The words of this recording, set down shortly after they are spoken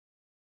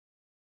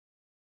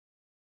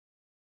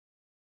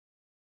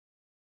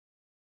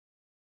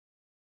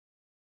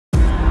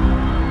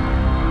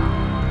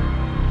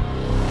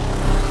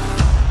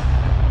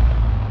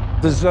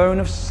the zone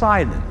of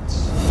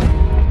silence.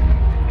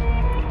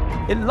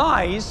 It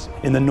lies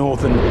in the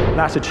northern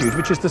latitude,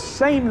 which is the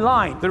same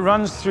line that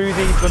runs through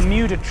the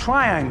Bermuda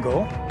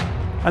Triangle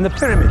and the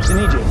pyramids in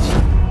Egypt.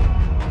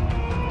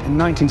 In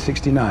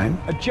 1969,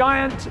 a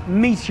giant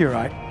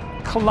meteorite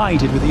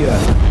collided with the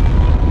Earth,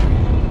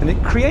 and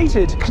it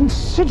created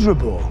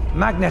considerable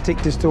magnetic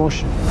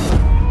distortion.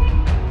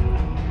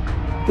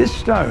 This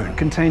stone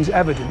contains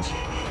evidence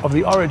of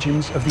the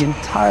origins of the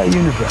entire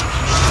universe.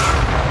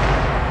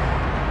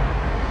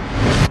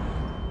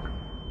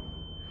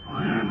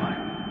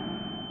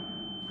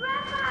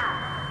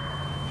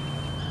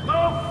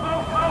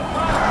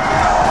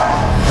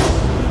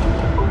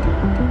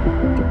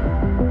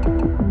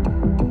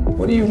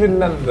 What do you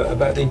remember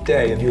about the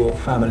day of your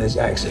family's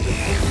accident?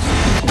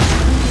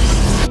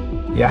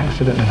 The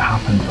accident had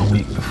happened a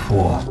week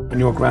before, when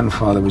your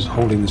grandfather was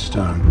holding the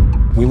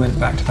stone. We went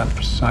back to that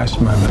precise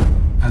moment,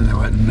 and there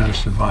were no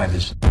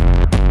survivors.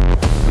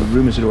 The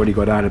rumors had already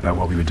got out about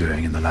what we were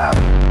doing in the lab.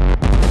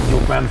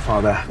 Your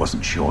grandfather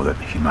wasn't sure that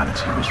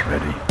humanity was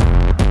ready.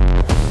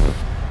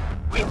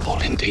 We're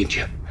all in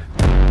danger.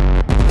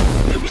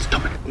 If we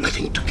stop it,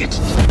 nothing to get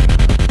it.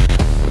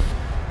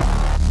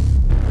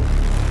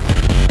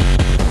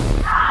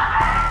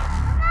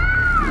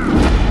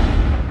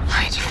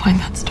 Find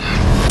that stone.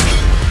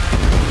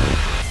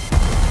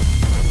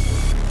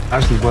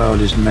 As the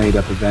world is made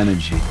up of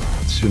energy,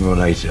 sooner or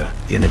later,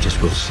 the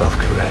energies will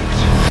self-correct.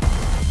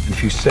 And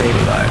if you save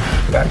a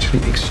life, you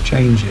actually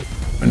exchange it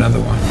for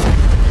another one.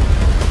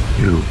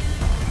 You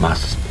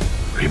must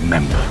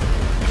remember,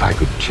 if I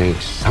could change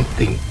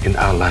something in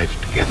our lives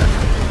together,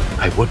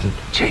 I wouldn't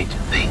change a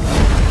thing.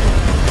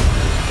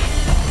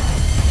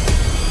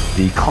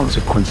 The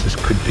consequences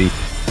could be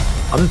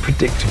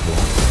unpredictable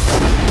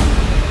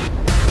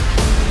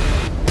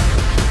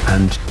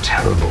and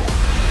terrible.